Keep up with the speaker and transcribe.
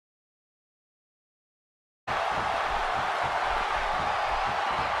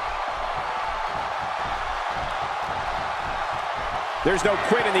There's no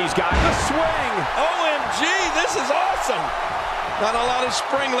quitting these guys. The swing. OMG, this is awesome. Not a lot of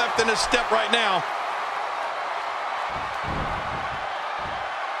spring left in his step right now.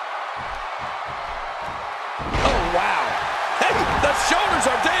 Oh, wow. Hey, the shoulders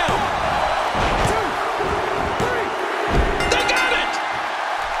are down. 2, 3. They got it.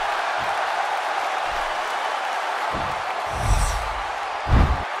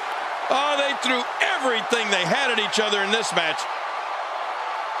 Oh, they threw everything they had at each other in this match.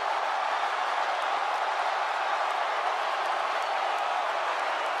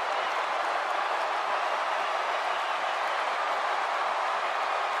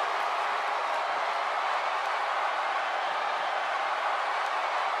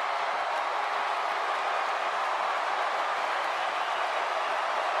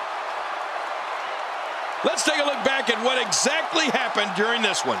 Let's take a look back at what exactly happened during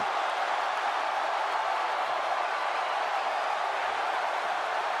this one.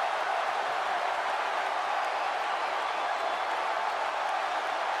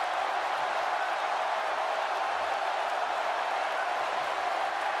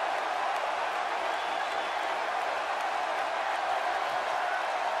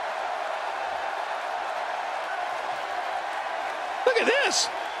 Look at this.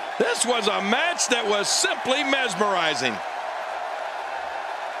 This was a match that was simply mesmerizing.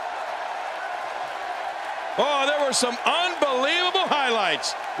 Oh, there were some unbelievable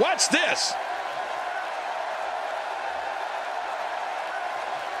highlights. Watch this.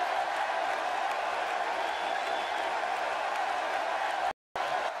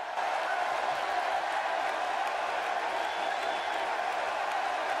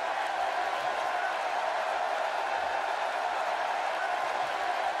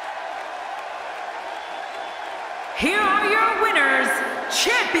 Here are your winners,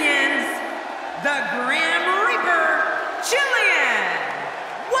 champions, the Grim Reaper, Jillian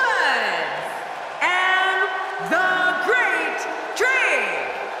Woods, and the Great Drake,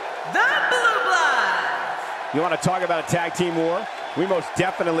 the Blue Bloods. You want to talk about a tag team war? We most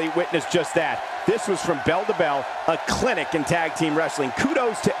definitely witnessed just that. This was from bell to bell, a clinic in tag team wrestling.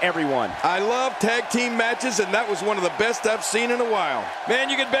 Kudos to everyone. I love tag team matches, and that was one of the best I've seen in a while. Man,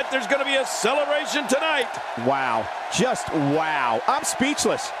 you can bet there's going to be a celebration tonight. Wow. Just wow. I'm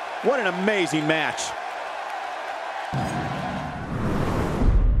speechless. What an amazing match.